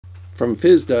From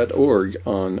phys.org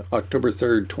on October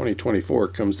 3rd, 2024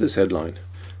 comes this headline: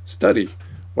 Study: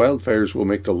 Wildfires will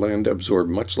make the land absorb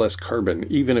much less carbon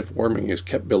even if warming is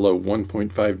kept below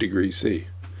 1.5 degrees C.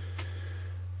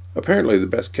 Apparently the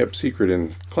best kept secret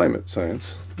in climate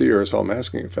science, the aerosol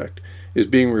masking effect, is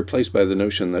being replaced by the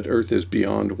notion that Earth is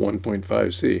beyond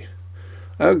 1.5 C.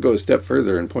 I would go a step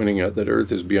further in pointing out that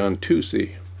Earth is beyond 2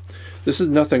 C. This is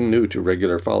nothing new to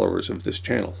regular followers of this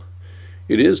channel.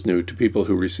 It is new to people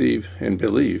who receive and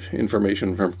believe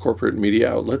information from corporate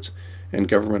media outlets and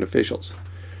government officials.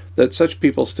 That such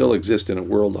people still exist in a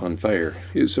world on fire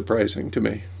is surprising to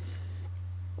me.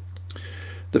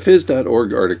 The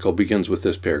phys.org article begins with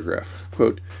this paragraph,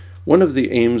 quote, "One of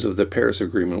the aims of the Paris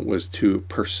Agreement was to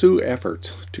pursue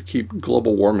efforts to keep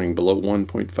global warming below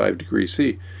 1.5 degrees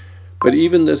C, but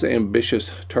even this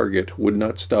ambitious target would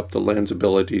not stop the land's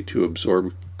ability to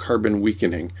absorb carbon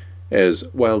weakening as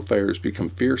wildfires become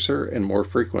fiercer and more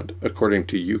frequent, according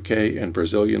to UK and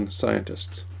Brazilian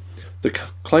scientists. The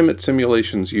climate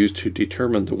simulations used to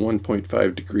determine the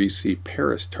 1.5 degrees C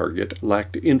Paris target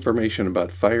lacked information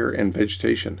about fire and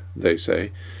vegetation, they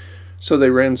say, so they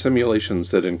ran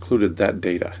simulations that included that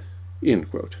data."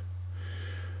 End quote.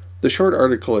 The short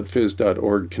article at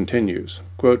phys.org continues,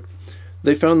 quote,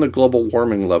 "They found the global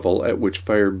warming level at which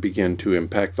fire began to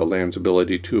impact the land's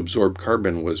ability to absorb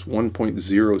carbon was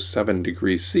 1.07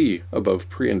 degrees C above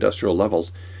pre-industrial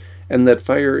levels, and that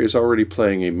fire is already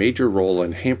playing a major role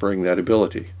in hampering that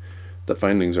ability." The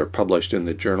findings are published in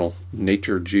the journal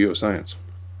Nature Geoscience.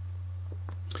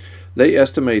 They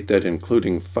estimate that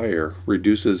including fire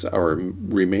reduces our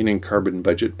remaining carbon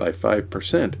budget by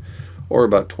 5%, or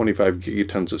about 25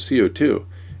 gigatons of CO2,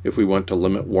 if we want to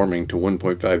limit warming to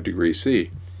 1.5 degrees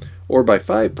C, or by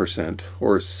 5%,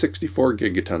 or 64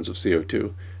 gigatons of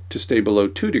CO2, to stay below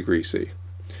 2 degrees C.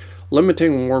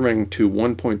 Limiting warming to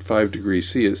 1.5 degrees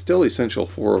C is still essential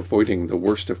for avoiding the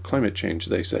worst of climate change,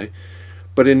 they say,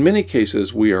 but in many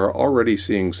cases we are already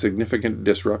seeing significant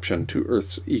disruption to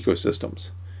Earth's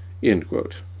ecosystems. End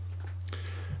quote.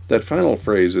 That final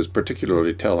phrase is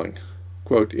particularly telling.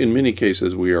 Quote, "In many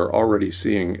cases we are already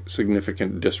seeing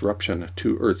significant disruption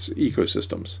to Earth's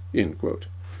ecosystems." End quote.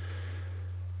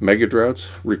 Megadroughts,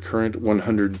 recurrent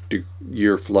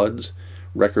 100-year floods,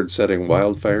 record-setting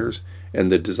wildfires, and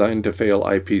the designed-to-fail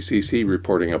IPCC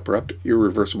reporting abrupt,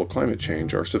 irreversible climate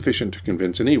change are sufficient to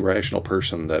convince any rational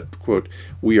person that, quote,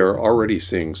 "we are already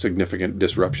seeing significant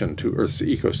disruption to Earth's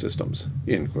ecosystems."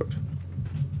 End quote.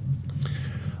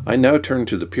 I now turn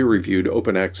to the peer-reviewed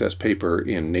open-access paper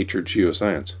in Nature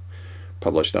Geoscience.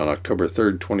 Published on October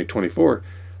 3rd, 2024,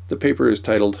 the paper is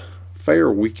titled,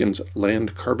 "Fire Weakens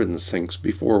Land Carbon Sinks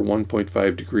Before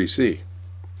 1.5 degrees C."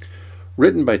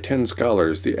 Written by 10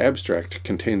 scholars, the abstract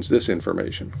contains this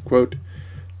information, quote,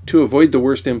 "To avoid the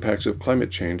worst impacts of climate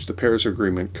change, the Paris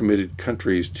Agreement committed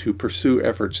countries to pursue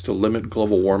efforts to limit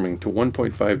global warming to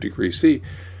 1.5 degrees C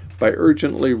by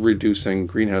urgently reducing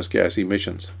greenhouse gas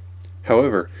emissions.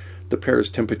 However, the Paris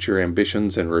temperature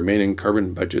ambitions and remaining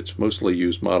carbon budgets mostly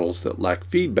use models that lack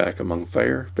feedback among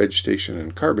fire, vegetation,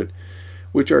 and carbon,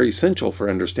 which are essential for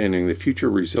understanding the future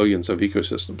resilience of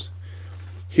ecosystems.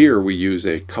 Here we use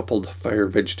a coupled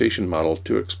fire-vegetation model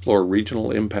to explore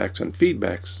regional impacts and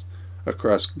feedbacks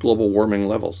across global warming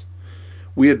levels.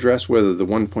 We address whether the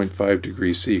 1.5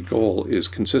 degrees C goal is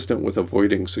consistent with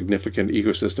avoiding significant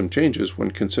ecosystem changes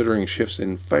when considering shifts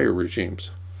in fire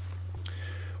regimes.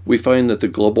 We find that the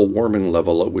global warming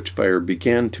level at which fire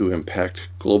began to impact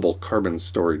global carbon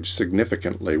storage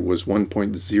significantly was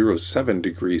 1.07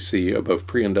 degrees C above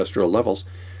pre-industrial levels,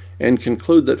 and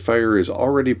conclude that fire is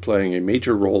already playing a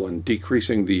major role in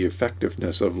decreasing the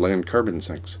effectiveness of land carbon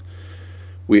sinks.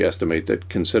 We estimate that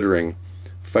considering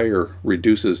fire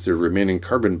reduces the remaining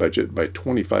carbon budget by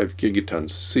 25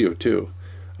 gigatons CO2,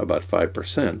 about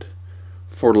 5%,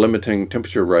 for limiting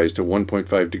temperature rise to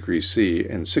 1.5 degrees C,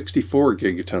 and 64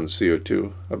 gigatons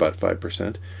CO2, about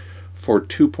 5%, for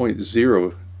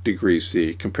 2.0 degrees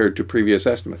C compared to previous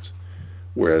estimates.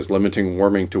 Whereas limiting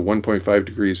warming to 1.5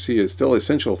 degrees C is still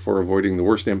essential for avoiding the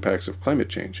worst impacts of climate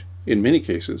change. In many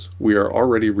cases, we are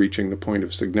already reaching the point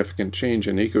of significant change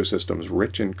in ecosystems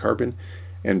rich in carbon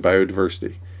and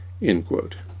biodiversity." End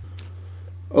quote.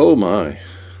 Oh my.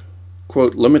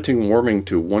 Quote, "Limiting warming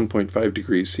to 1.5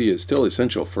 degrees C is still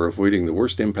essential for avoiding the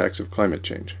worst impacts of climate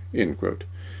change." End quote.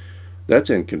 That's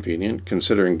inconvenient,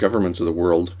 considering governments of the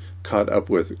world caught up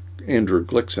with Andrew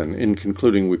Glickson in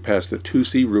concluding we passed the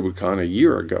 2C Rubicon a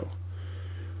year ago.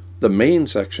 The main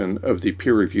section of the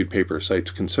peer-reviewed paper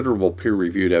cites considerable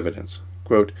peer-reviewed evidence.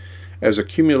 Quote, "As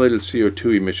accumulated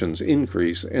CO2 emissions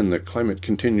increase and the climate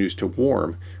continues to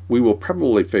warm, we will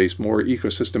probably face more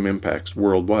ecosystem impacts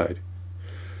worldwide.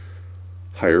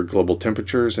 Higher global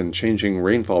temperatures and changing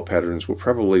rainfall patterns will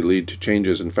probably lead to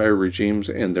changes in fire regimes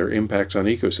and their impacts on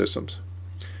ecosystems.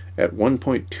 At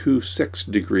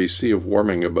 1.26 degrees C of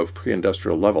warming above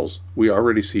pre-industrial levels, we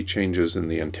already see changes in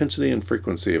the intensity and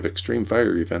frequency of extreme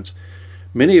fire events,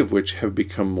 many of which have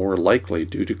become more likely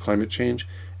due to climate change,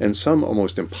 and some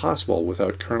almost impossible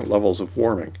without current levels of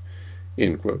warming."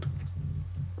 End quote.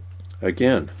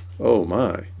 Again, oh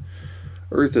my.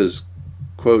 Earth is,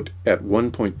 quote, "at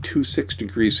 1.26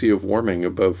 degrees C of warming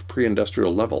above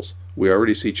pre-industrial levels. We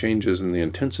already see changes in the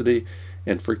intensity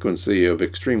and frequency of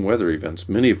extreme weather events,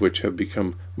 many of which have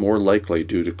become more likely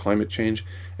due to climate change,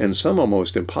 and some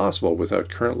almost impossible without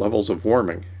current levels of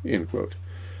warming." End quote.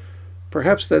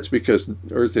 Perhaps that's because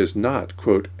Earth is not,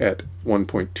 quote, "at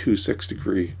 1.26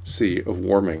 degrees C of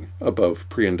warming above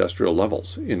pre-industrial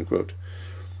levels," end quote.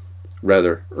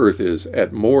 Rather, Earth is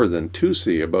at more than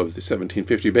 2°C above the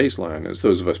 1750 baseline, as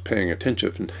those of us paying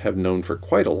attention have known for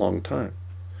quite a long time.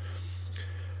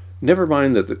 Never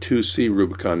mind that the 2°C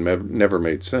Rubicon never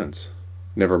made sense.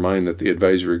 Never mind that the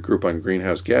Advisory Group on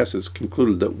Greenhouse Gases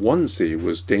concluded that 1°C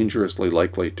was dangerously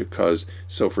likely to cause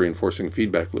self-reinforcing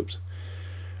feedback loops.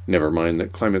 Never mind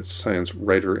that climate science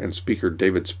writer and speaker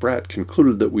David Spratt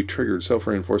concluded that we triggered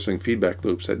self-reinforcing feedback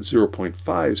loops at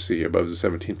 0.5°C above the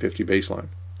 1750 baseline.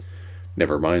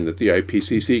 Never mind that the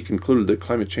IPCC concluded that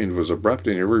climate change was abrupt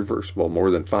and irreversible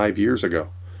more than 5 years ago.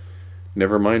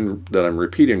 Never mind that I'm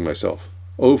repeating myself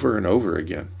over and over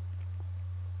again.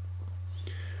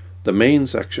 The main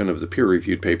section of the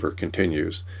peer-reviewed paper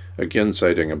continues, again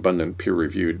citing abundant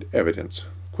peer-reviewed evidence.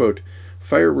 Quote,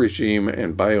 "Fire regime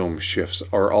and biome shifts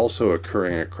are also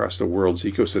occurring across the world's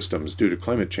ecosystems due to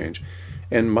climate change,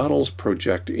 and models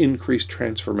project increased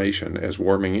transformation as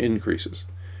warming increases.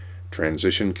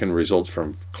 Transition can result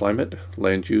from climate,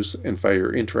 land use, and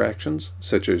fire interactions,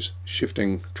 such as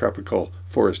shifting tropical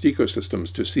forest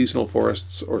ecosystems to seasonal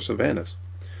forests or savannas.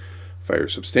 Fire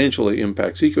substantially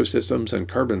impacts ecosystems and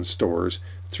carbon stores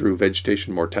through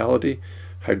vegetation mortality,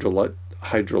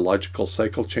 hydrological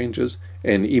cycle changes,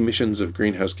 and emissions of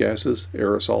greenhouse gases,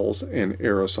 aerosols, and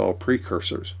aerosol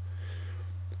precursors.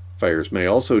 Fires may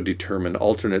also determine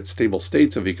alternate stable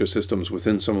states of ecosystems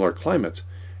within similar climates,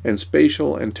 and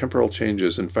spatial and temporal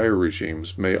changes in fire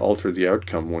regimes may alter the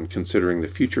outcome when considering the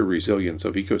future resilience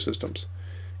of ecosystems."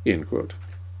 End quote.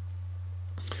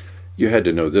 You had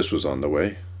to know this was on the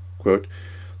way. Quote,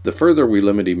 "The further we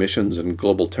limit emissions and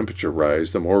global temperature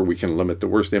rise, the more we can limit the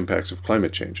worst impacts of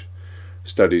climate change.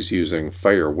 Studies using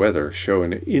fire weather show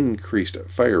an increased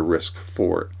fire risk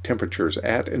for temperatures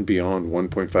at and beyond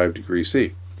 1.5 degrees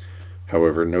C.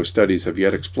 However, no studies have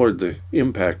yet explored the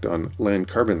impact on land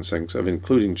carbon sinks of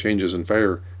including changes in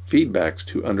fire feedbacks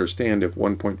to understand if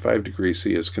 1.5 degrees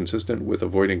C is consistent with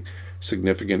avoiding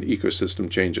significant ecosystem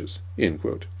changes." End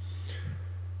quote.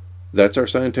 That's our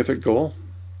scientific goal?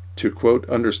 To, quote,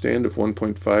 "understand if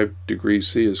 1.5 degrees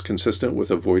C is consistent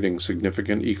with avoiding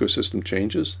significant ecosystem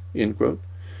changes," end quote.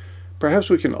 Perhaps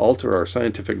we can alter our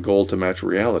scientific goal to match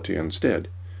reality instead.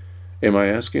 Am I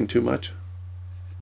asking too much?